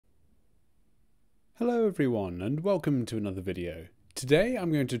Hello everyone and welcome to another video. Today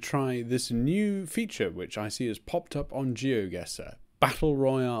I'm going to try this new feature which I see has popped up on GeoGuessr, Battle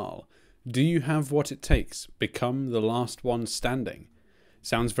Royale. Do you have what it takes? Become the last one standing.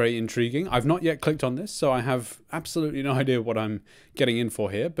 Sounds very intriguing. I've not yet clicked on this, so I have absolutely no idea what I'm getting in for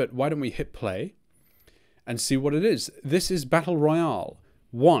here, but why don't we hit play and see what it is. This is Battle Royale.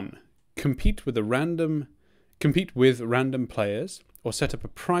 1. Compete with random players or set up a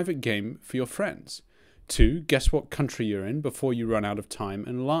private game for your friends. 2. Guess what country you're in before you run out of time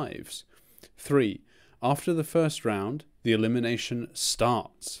and lives. 3. After the first round, the elimination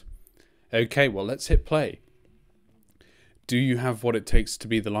starts. Okay, well, let's hit play. Do you have what it takes to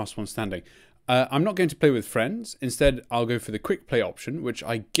be the last one standing? I'm not going to play with friends. Instead, I'll go for the quick play option, which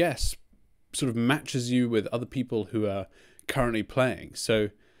I guess sort of matches you with other people who are currently playing. So,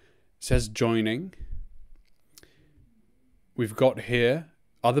 it says joining. We've got here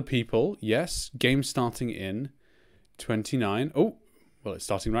other people, yes, game starting in 29. Oh, well, it's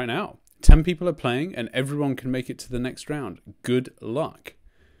starting right now. 10 people are playing and everyone can make it to the next round. Good luck.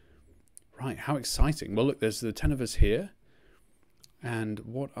 Right, how exciting. Well, look, there's the 10 of us here. And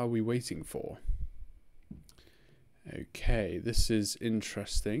what are we waiting for? Okay, this is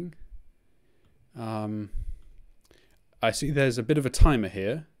interesting. I see there's a bit of a timer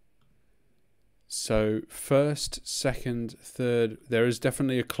here. So, first, second, third, there is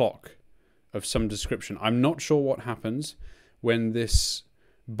definitely a clock of some description. I'm not sure what happens when this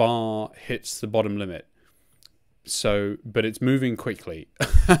bar hits the bottom limit. So, but it's moving quickly.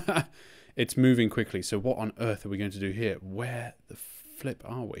 It's moving quickly. So, what on earth are we going to do here? Where the flip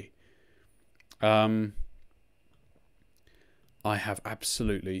are we? I have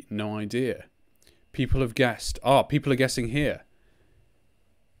absolutely no idea. People have guessed. People are guessing here.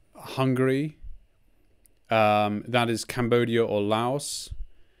 Hungary. That is Cambodia or Laos.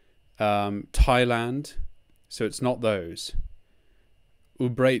 Thailand. So it's not those.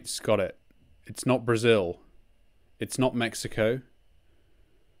 Ubrate's got it. It's not Brazil. It's not Mexico.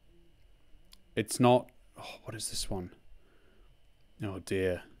 It's not... Oh, what is this one? Oh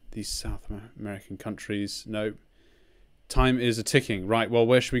dear. These South American countries. No. Time is a ticking. Right, well,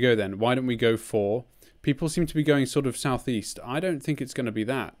 where should we go then? Why don't we go for... People seem to be going sort of southeast. I don't think it's going to be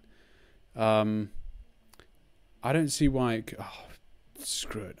that. I don't see why... Oh,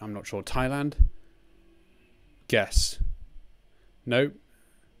 screw it. I'm not sure. Thailand? Guess. Nope.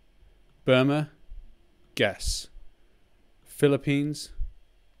 Burma? Guess. Philippines?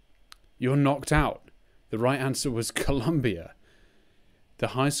 You're knocked out. The right answer was Colombia. The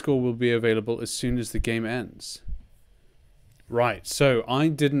high score will be available as soon as the game ends. Right, so I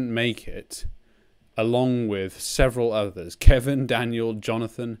didn't make it, along with several others. Kevin, Daniel,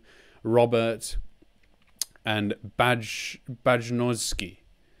 Jonathan, Robert... and Bajnowski.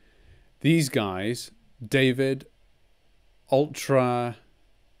 These guys, David, Ultra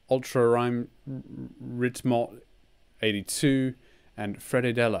Rhyme Ritmot 82, and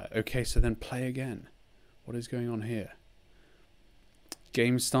Frededella. Okay, so then play again. What is going on here?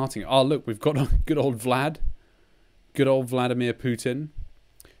 Game starting. Oh, look, we've got good old Vlad. Good old Vladimir Putin.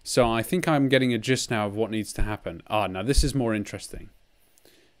 So I think I'm getting a gist now of what needs to happen. Now this is more interesting.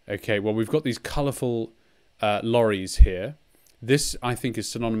 Okay, well, we've got these colourful... lorries here. This, I think, is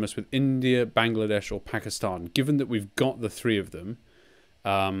synonymous with India, Bangladesh, or Pakistan. Given that we've got the three of them,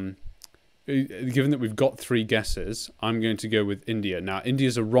 given that we've got three guesses, I'm going to go with India. Now,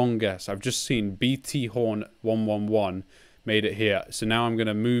 India's a wrong guess. I've just seen BT Horn 111 made it here. So now I'm going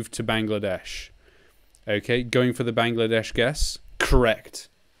to move to Bangladesh. Okay, going for the Bangladesh guess. Correct.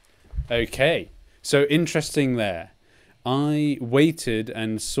 Okay, so interesting there. I waited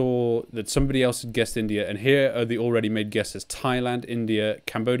and saw that somebody else had guessed India, and here are the already made guesses. Thailand, India,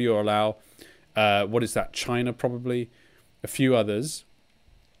 Cambodia or Laos. What is that? China, probably. A few others.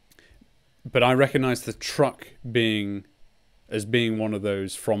 But I recognized the truck as being one of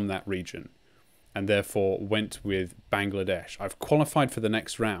those from that region, and therefore went with Bangladesh. I've qualified for the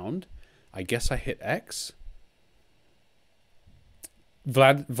next round. I guess I hit X.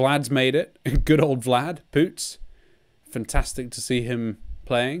 Vlad's made it. Good old Vlad. Poots. Fantastic to see him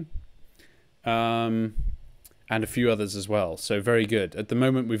playing. And a few others as well. So very good. At the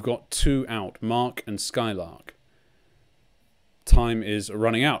moment, we've got 2 out. Mark and Skylark. Time is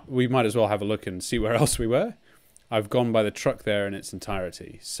running out. We might as well have a look and see where else we were. I've gone by the truck there in its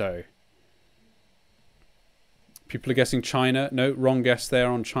entirety. So, people are guessing China. No, wrong guess there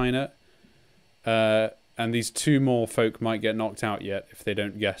on China. And these 2 more folk might get knocked out yet if they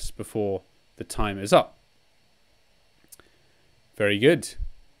don't guess before the time is up. Very good.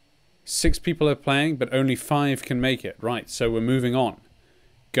 6 people are playing, but only 5 can make it. Right, so we're moving on.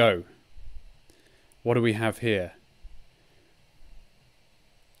 Go. What do we have here?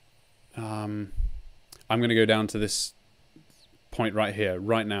 I'm going to go down to this point right here,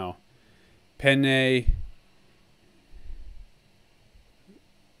 right now. Penne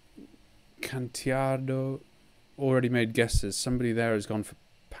Cantiado already made guesses. Somebody there has gone for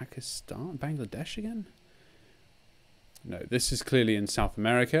Pakistan, Bangladesh again? No, this is clearly in South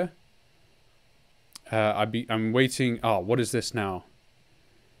America. I'm waiting. Oh, what is this now?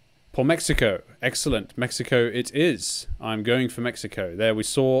 For Mexico. Excellent. Mexico it is. I'm going for Mexico. There, we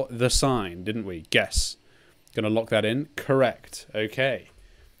saw the sign, didn't we? Guess. Gonna lock that in. Correct. Okay.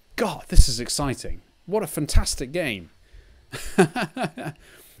 God, this is exciting. What a fantastic game.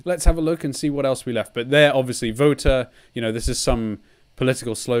 Let's have a look and see what else we left. But there, obviously, Vota. You know, this is some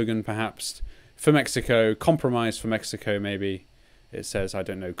political slogan, perhaps. For Mexico. Compromise for Mexico, maybe. It says, I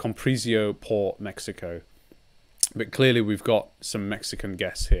don't know, Comprisio por Mexico. But clearly we've got some Mexican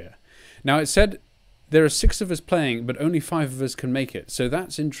guess here. Now, it said there are 6 of us playing, but only 5 of us can make it. So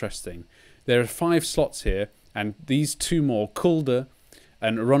that's interesting. There are 5 slots here, and these 2 more, Kulda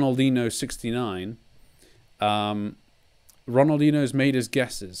and Ronaldinho69. Ronaldinho's made his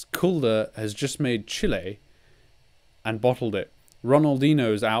guesses. Kulda has just made Chile and bottled it.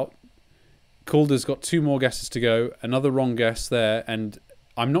 Ronaldinho's out. Calder's got 2 more guesses to go. Another wrong guess there. And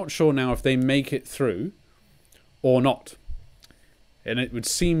I'm not sure now if they make it through or not. And it would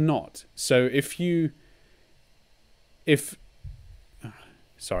seem not. So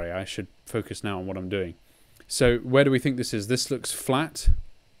sorry, I should focus now on what I'm doing. So where do we think this is? This looks flat.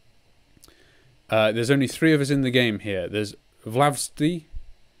 There's only 3 of us in the game here. There's Vlavsty.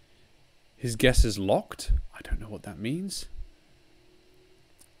 His guess is locked. I don't know what that means.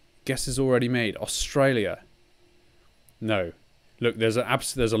 Guess is already made. Australia. No. Look, there's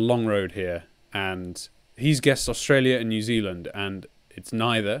a long road here, and he's guessed Australia and New Zealand, and it's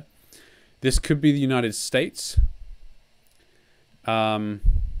neither. This could be the United States. It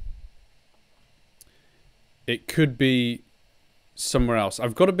could be somewhere else.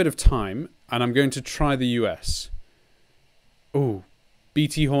 I've got a bit of time, and I'm going to try the US. Ooh,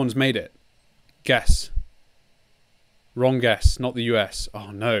 BT Horn's made it. Guess. Wrong guess, not the US.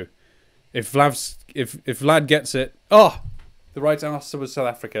 Oh no. If Vlad gets it. Oh! The right answer was South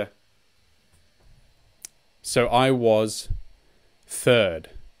Africa. So I was 3rd.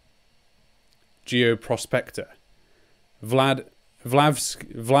 GēoProspector. Vlavd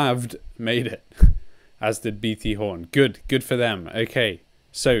made it. As did BT Horn. Good for them. Okay.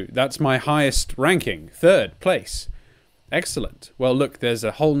 So that's my highest ranking. 3rd place. Excellent. Well, look, there's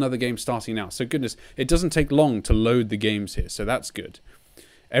a whole nother game starting now. So goodness, it doesn't take long to load the games here. So that's good.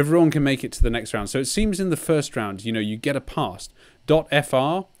 Everyone can make it to the next round. So it seems in the first round, you know, you get a pass.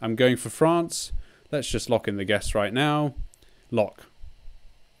 .fr, I'm going for France. Let's just lock in the guess right now. Lock.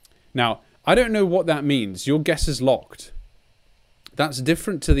 Now, I don't know what that means. Your guess is locked. That's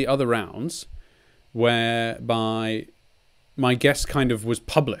different to the other rounds whereby my guess kind of was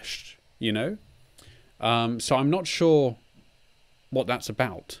published, you know? So I'm not sure what that's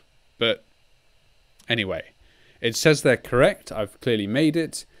about. But anyway, it says they're correct. I've clearly made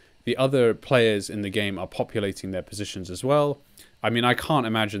it. The other players in the game are populating their positions as well. I mean, I can't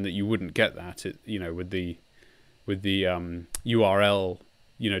imagine that you wouldn't get that, you know, with the URL,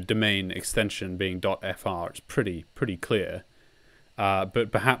 you know, domain extension being .fr. It's pretty clear.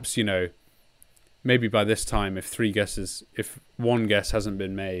 But perhaps, you know, maybe by this time, if 1 guess hasn't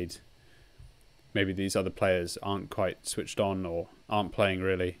been made, maybe these other players aren't quite switched on or aren't playing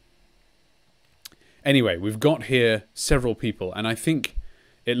really. Anyway, we've got here several people, and I think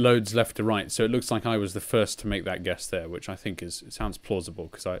it loads left to right. So it looks like I was the first to make that guess there, which I think sounds plausible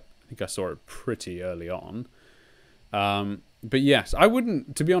because I think I saw it pretty early on. But yes, I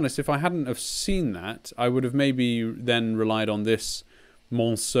wouldn't, to be honest, if I hadn't have seen that, I would have maybe then relied on this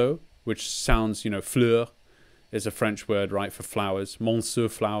monceau, which sounds, you know, fleur is a French word, right, for flowers. Monceau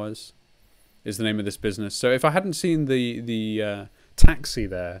flowers is the name of this business. So if I hadn't seen the taxi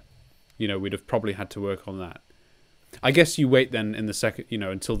there, you know, we'd have probably had to work on that. I guess you wait then in the second, you know,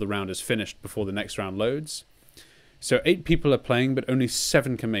 until the round is finished before the next round loads. So 8 people are playing, but only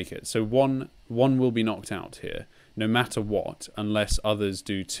 7 can make it. So one will be knocked out here, no matter what, unless others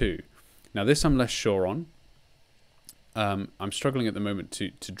do too. Now this I'm less sure on. I'm struggling at the moment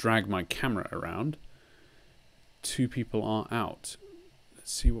to drag my camera around. 2 people are out.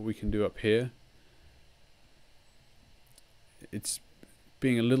 Let's see what we can do up here. It's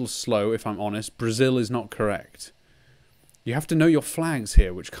being a little slow, if I'm honest. Brazil is not correct. You have to know your flags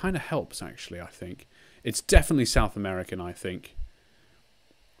here, which kind of helps, actually, I think. It's definitely South American, I think.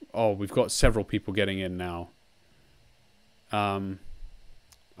 Oh, we've got several people getting in now.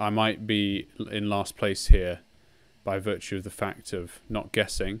 I might be in last place here by virtue of the fact of not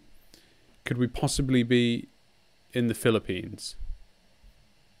guessing. Could we possibly be in the Philippines?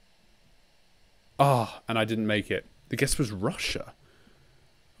 Ah, and I didn't make it. The guess was Russia.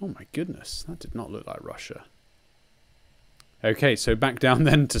 Oh my goodness, that did not look like Russia. Okay, so back down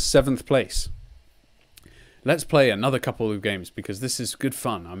then to 7th place. Let's play another couple of games because this is good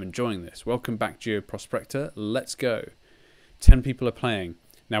fun. I'm enjoying this. Welcome back, GeoProspector. Let's go. 10 people are playing.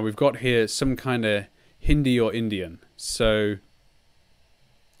 Now we've got here some kind of Hindi or Indian. So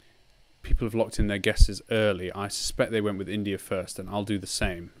people have locked in their guesses early. I suspect they went with India first, and I'll do the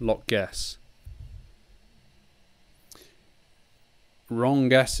same. Lock guess. Wrong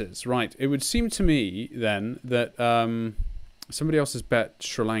guesses. Right. It would seem to me then that somebody else has bet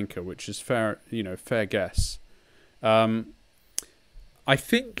Sri Lanka, which is fair, you know, fair guess. I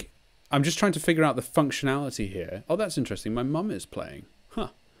think I'm just trying to figure out the functionality here. Oh, that's interesting. My mum is playing. Huh.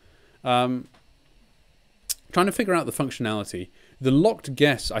 Trying to figure out the functionality. The locked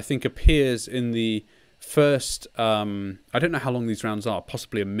guess, I think, appears in the first... I don't know how long these rounds are.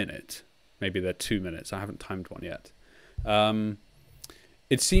 Possibly a minute. Maybe they're 2 minutes. I haven't timed one yet.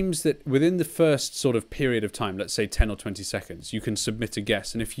 It seems that within the first sort of period of time, let's say 10 or 20 seconds, you can submit a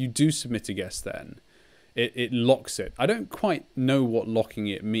guess. And if you do submit a guess then, it locks it. I don't quite know what locking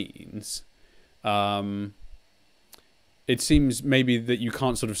it means. It seems maybe that you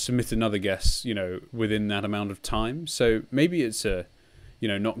can't sort of submit another guess, you know, within that amount of time. So maybe it's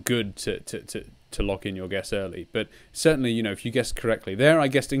not good to lock in your guess early. But certainly, you know, if you guessed correctly. There I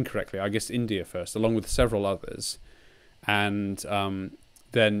guessed incorrectly. I guessed India first, along with several others. And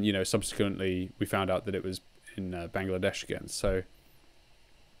then, you know, subsequently we found out that it was in Bangladesh again. So,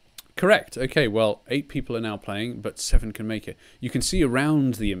 correct. Okay, well, 8 people are now playing, but 7 can make it. You can see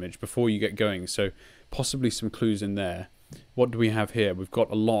around the image before you get going, so possibly some clues in there. What do we have here? We've got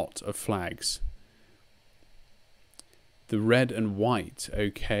a lot of flags. The red and white.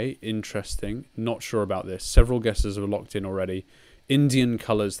 Okay, interesting. Not sure about this. Several guesses are locked in already. Indian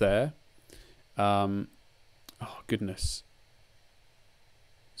colours there. Oh, goodness.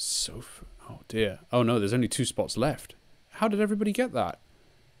 Oh dear. Oh no, there's only 2 spots left. How did everybody get that?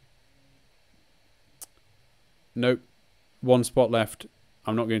 Nope. 1 spot left.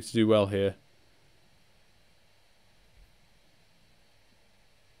 I'm not going to do well here.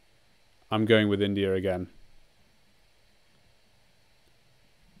 I'm going with India again.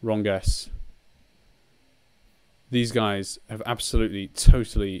 Wrong guess. These guys have absolutely,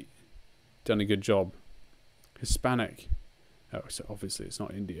 totally done a good job. Hispanic. Oh, so obviously it's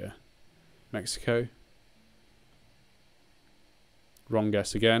not India. Mexico. Wrong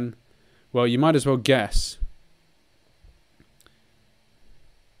guess again. Well, you might as well guess.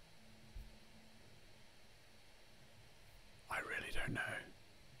 I really don't know.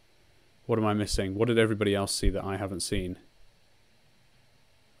 What am I missing? What did everybody else see that I haven't seen?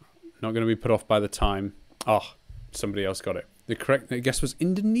 Not going to be put off by the time. Oh, somebody else got it. The correct guess was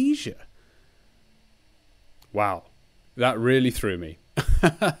Indonesia. Wow. That really threw me.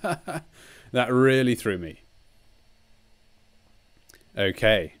 That really threw me.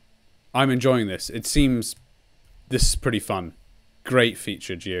 Okay. I'm enjoying this. It seems this is pretty fun. Great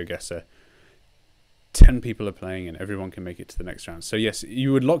feature, GeoGuessr. 10 people are playing and everyone can make it to the next round. So yes,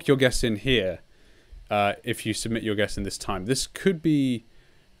 you would lock your guess in here if you submit your guess in this time. This could be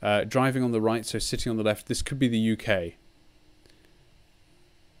driving on the right, so sitting on the left. This could be the UK.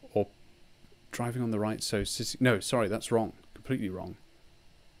 Or driving on the right, so sitting... No, sorry, that's wrong. Completely wrong.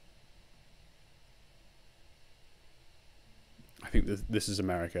 I think this is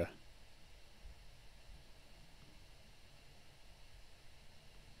America.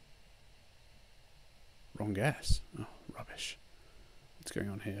 Wrong guess. Oh, rubbish. What's going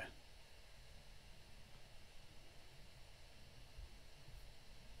on here?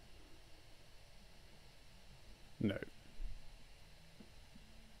 No.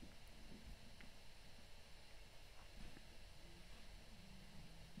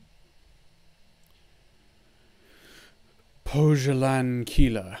 Pojalan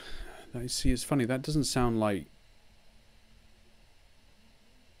Kila. I see, it's funny. That doesn't sound like...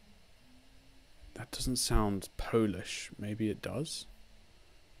 That doesn't sound Polish. Maybe it does.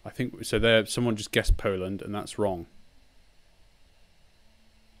 I think so. There, someone just guessed Poland, and that's wrong.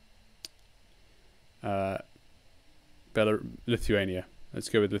 Lithuania. Let's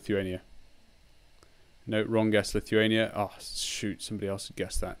go with Lithuania. No, wrong guess. Lithuania. Oh shoot! Somebody else had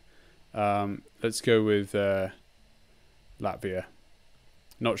guessed that. Let's go with Latvia.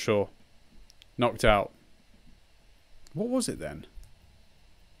 Not sure. Knocked out. What was it then?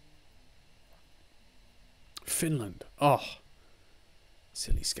 Finland. Oh,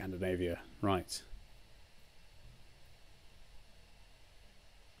 Silly Scandinavia. Right.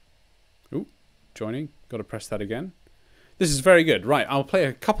 Ooh, joining. Got to press that again. This is very good. Right, I'll play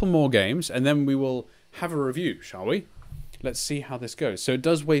a couple more games and then we will have a review, shall we? Let's see how this goes. So it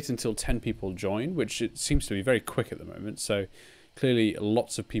does wait until 10 people join, which it seems to be very quick at the moment. So clearly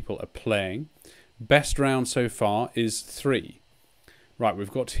lots of people are playing. Best round so far is 3. Right,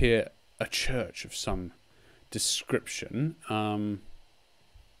 we've got here a church of some description.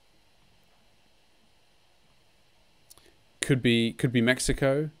 Could be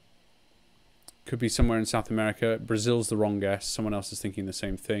Mexico. Could be somewhere in South America. Brazil's the wrong guess. Someone else is thinking the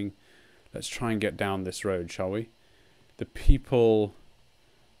same thing. Let's try and get down this road, shall we? The people...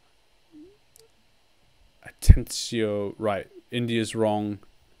 Atencio... Right, India's wrong.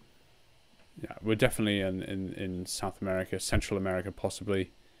 Yeah, we're definitely in South America. Central America,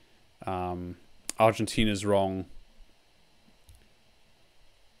 possibly. Argentina's wrong.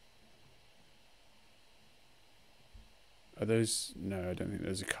 Are those... No, I don't think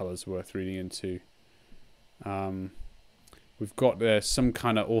those are colours worth reading into. We've got there some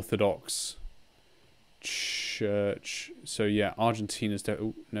kind of Orthodox church. So yeah, Argentina's...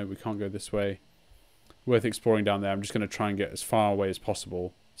 Oh, no, we can't go this way. Worth exploring down there. I'm just going to try and get as far away as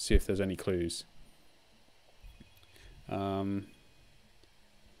possible. See if there's any clues. Oh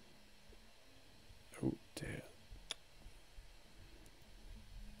dear.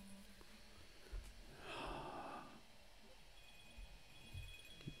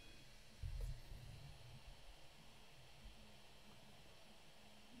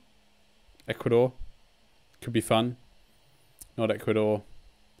 Ecuador. Could be fun. Not Ecuador.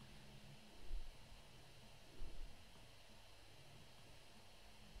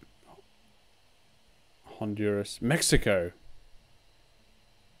 Honduras. Mexico.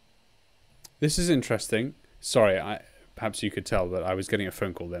 This is interesting. Sorry, perhaps you could tell, but I was getting a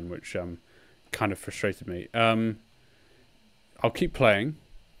phone call then, which kind of frustrated me. I'll keep playing.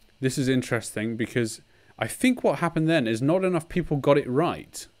 This is interesting because I think what happened then is not enough people got it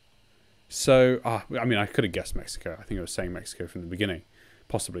right. So, I mean, I could have guessed Mexico. I think I was saying Mexico from the beginning.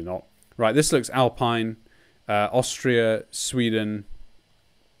 Possibly not. Right, this looks Alpine. Austria, Sweden,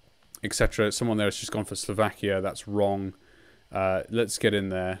 etc. Someone there has just gone for Slovakia. That's wrong. Let's get in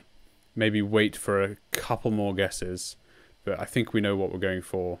there. Maybe wait for a couple more guesses. But I think we know what we're going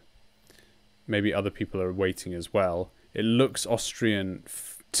for. Maybe other people are waiting as well. It looks Austrian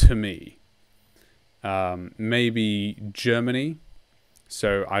to me. Maybe Germany.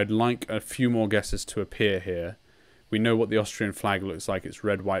 So I'd like a few more guesses to appear here. We know what the Austrian flag looks like. It's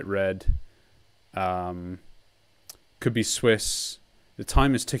red, white, red. Could be Swiss. The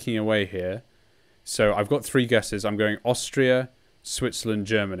time is ticking away here. So I've got 3 guesses. I'm going Austria, Switzerland,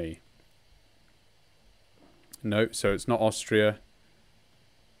 Germany. No, so it's not Austria.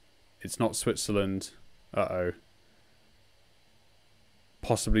 It's not Switzerland. Uh-oh.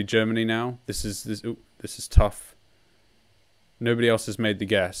 Possibly Germany now. This is tough. Nobody else has made the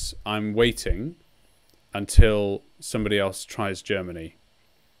guess. I'm waiting until somebody else tries Germany.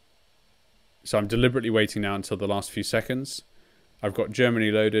 So I'm deliberately waiting now until the last few seconds. I've got Germany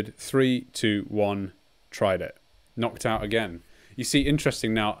loaded. 3, 2, 1. Tried it. Knocked out again. You see,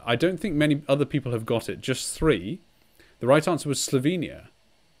 interesting now. I don't think many other people have got it. Just 3. The right answer was Slovenia.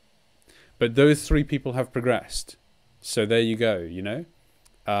 But those 3 people have progressed. So there you go, you know.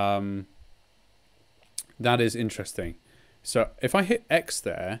 That is interesting. So if I hit X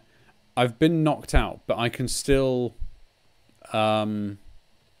there, I've been knocked out, but I can still, you know,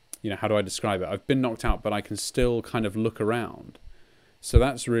 how do I describe it? I've been knocked out, but I can still kind of look around. So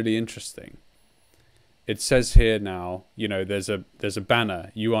that's really interesting. It says here now, you know, there's a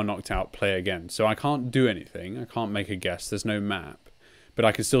banner, you are knocked out, play again. So I can't do anything. I can't make a guess. There's no map, but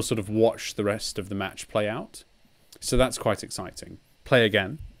I can still sort of watch the rest of the match play out. So that's quite exciting. Play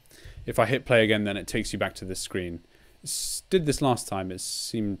again. If I hit play again, then it takes you back to this screen. Did this last time, it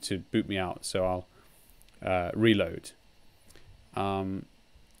seemed to boot me out, so I'll reload. 10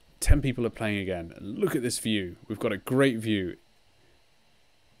 people are playing again. Look at this view. We've got a great view.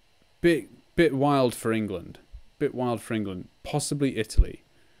 Bit wild for England. Bit wild for England. Possibly Italy.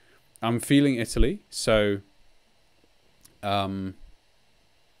 I'm feeling Italy, so actually,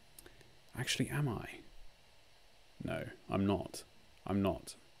 am I? No, I'm not. I'm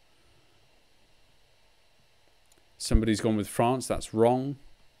not. Somebody's gone with France. That's wrong.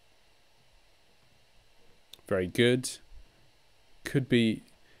 Very good. Could be...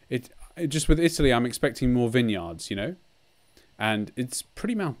 It just with Italy, I'm expecting more vineyards, you know? And it's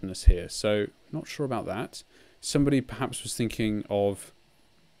pretty mountainous here, so not sure about that. Somebody perhaps was thinking of...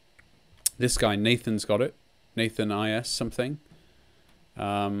 This guy, Nathan's got it. Nathan IS something.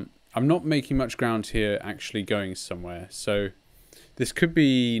 I'm not making much ground here actually going somewhere. So this could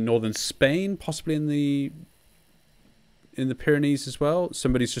be northern Spain, possibly in the Pyrenees as well.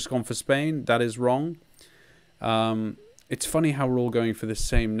 Somebody's just gone for Spain. That is wrong. It's funny how we're all going for the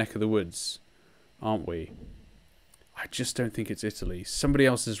same neck of the woods, aren't we? I just don't think it's Italy. Somebody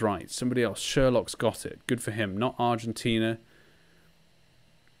else is right. Somebody else. Sherlock's got it. Good for him. Not Argentina.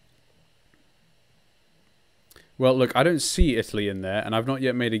 Well, look, I don't see Italy in there, and I've not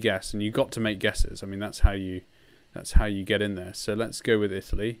yet made a guess. And you got to make guesses. I mean, that's how you get in there. So let's go with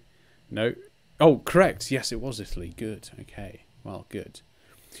Italy. No. Oh, correct. Yes, it was Italy. Good. Okay. Well, good.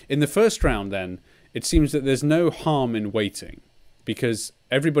 In the first round, then, it seems that there's no harm in waiting because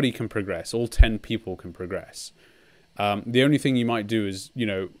everybody can progress. All 10 people can progress. The only thing you might do is, you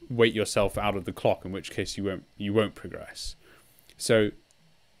know, wait yourself out of the clock, in which case you won't progress. So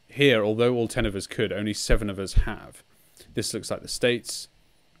here, although all 10 of us could, only 7 of us have. This looks like the States.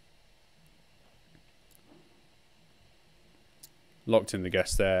 Locked in the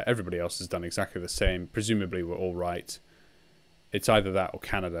guess there. Everybody else has done exactly the same. Presumably we're all right. It's either that or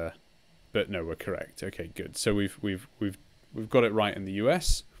Canada, but no, we're correct. Okay, good. So we've got it right in the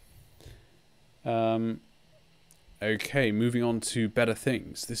US. Okay, moving on to better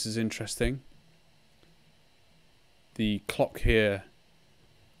things. This is interesting. The clock here,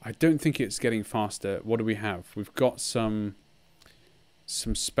 I don't think it's getting faster. What do we have? We've got some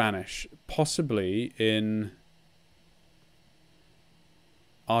Spanish, possibly in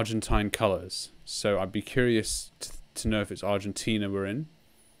Argentine colours. So I'd be curious to know if it's Argentina we're in.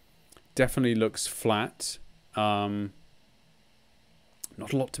 Definitely looks flat. Not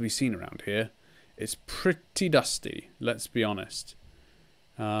a lot to be seen around here. It's pretty dusty, let's be honest.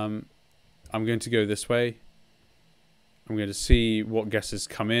 I'm going to go this way. I'm going to see what guesses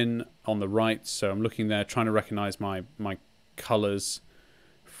come in on the right. So I'm looking there, trying to recognize my colors.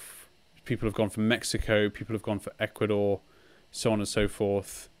 People have gone for Mexico. People have gone for Ecuador, so on and so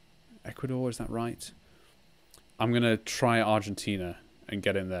forth. Ecuador, is that right? I'm going to try Argentina and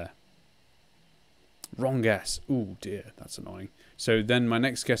get in there. Wrong guess. Ooh, dear, that's annoying. So then my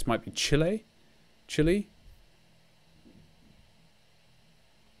next guess might be Chile. Chile?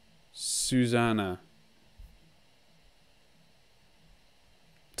 Susanna.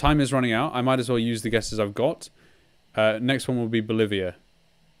 Time is running out. I might as well use the guesses I've got. Next one will be Bolivia.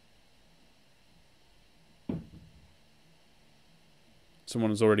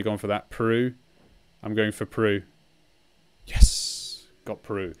 Someone has already gone for that. Peru. I'm going for Peru. Yes! Got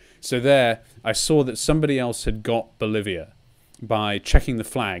Peru. So there, I saw that somebody else had got Bolivia by checking the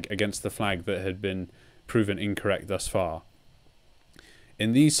flag against the flag that had been proven incorrect thus far.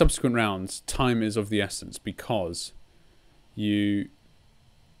 In these subsequent rounds, time is of the essence because you...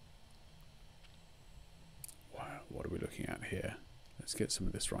 What are we looking at here? Let's get some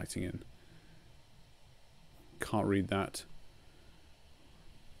of this writing in. Can't read that.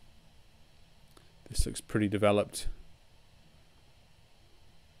 This looks pretty developed.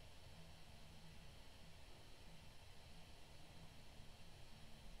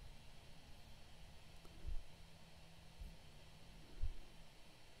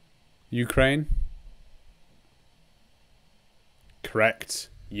 Ukraine? Correct.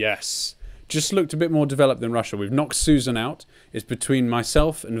 Yes. Just looked a bit more developed than Russia. We've knocked Susan out. It's between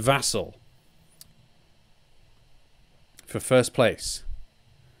myself and Vassal for first place.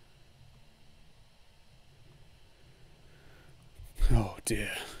 Oh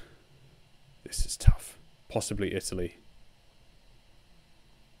dear. This is tough. Possibly Italy.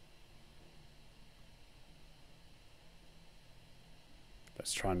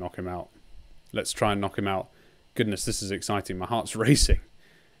 Let's try and knock him out. Let's try and knock him out. Goodness, this is exciting. My heart's racing.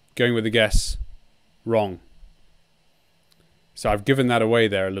 Going with a guess. Wrong. So I've given that away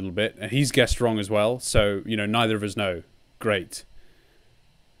there a little bit. And he's guessed wrong as well. So, you know, neither of us know. Great.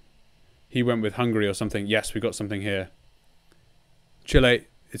 He went with Hungary or something. Yes, we got something here. Chile.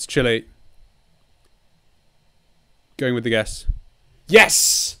 It's Chile. Going with the guess.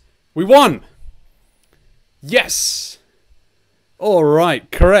 Yes! We won! Yes! All right,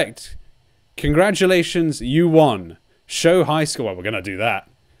 correct. Congratulations, you won. Show high score. Well, we're going to do that.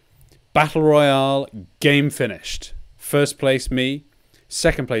 Battle Royale, game finished. First place, me.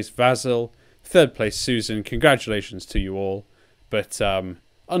 Second place, Vasil. Third place, Susan. Congratulations to you all. But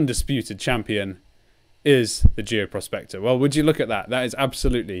undisputed champion is the GeoProspector. Well, would you look at that? That is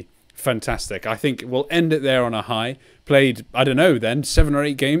absolutely fantastic. I think we'll end it there on a high. Played, I don't know then, 7 or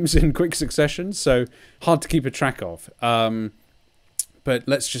 8 games in quick succession. So hard to keep a track of. But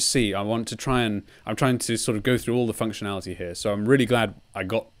let's just see. I'm trying to sort of go through all the functionality here. So I'm really glad I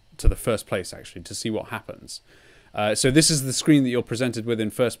got to the first place, actually, to see what happens. So this is the screen that you're presented with in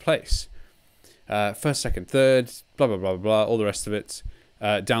first place. First, second, third, blah, blah, blah, blah, all the rest of it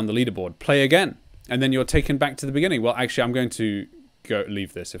down the leaderboard. Play again. And then you're taken back to the beginning. Well, actually, I'm going to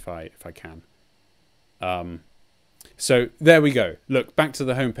leave this if I can. So there we go. Look, back to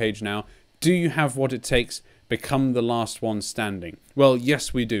the home page now. Do you have what it takes? Become the last one standing. Well,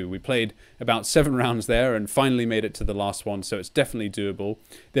 yes, we do. We played about 7 rounds there and finally made it to the last one, so it's definitely doable.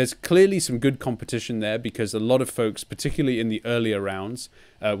 There's clearly some good competition there because a lot of folks, particularly in the earlier rounds,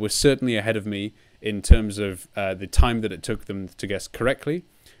 were certainly ahead of me in terms of the time that it took them to guess correctly.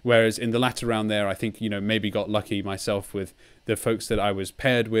 Whereas in the latter round there, I think, maybe got lucky myself with the folks that I was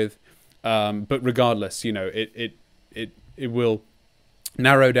paired with. But regardless, it will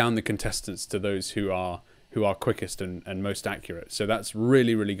narrow down the contestants to those who are quickest and most accurate. So that's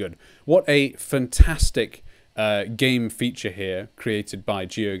really, really good. What a fantastic game feature here created by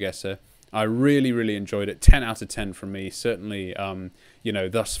GeoGuessr. I really, really enjoyed it. 10 out of 10 from me, certainly,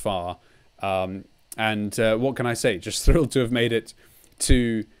 thus far. And what can I say? Just thrilled to have made it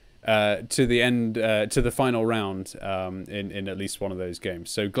to the end, to the final round in at least one of those games.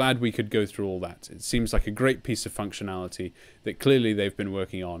 So glad we could go through all that. It seems like a great piece of functionality that clearly they've been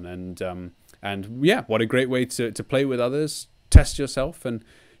working on. And yeah, what a great way to play with others, test yourself and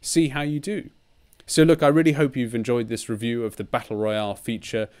see how you do. So look, I really hope you've enjoyed this review of the Battle Royale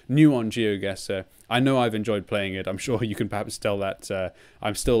feature, new on GeoGuessr. I know I've enjoyed playing it. I'm sure you can perhaps tell that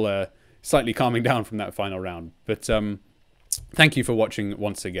I'm still slightly calming down from that final round. But thank you for watching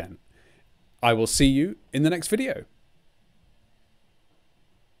once again. I will see you in the next video.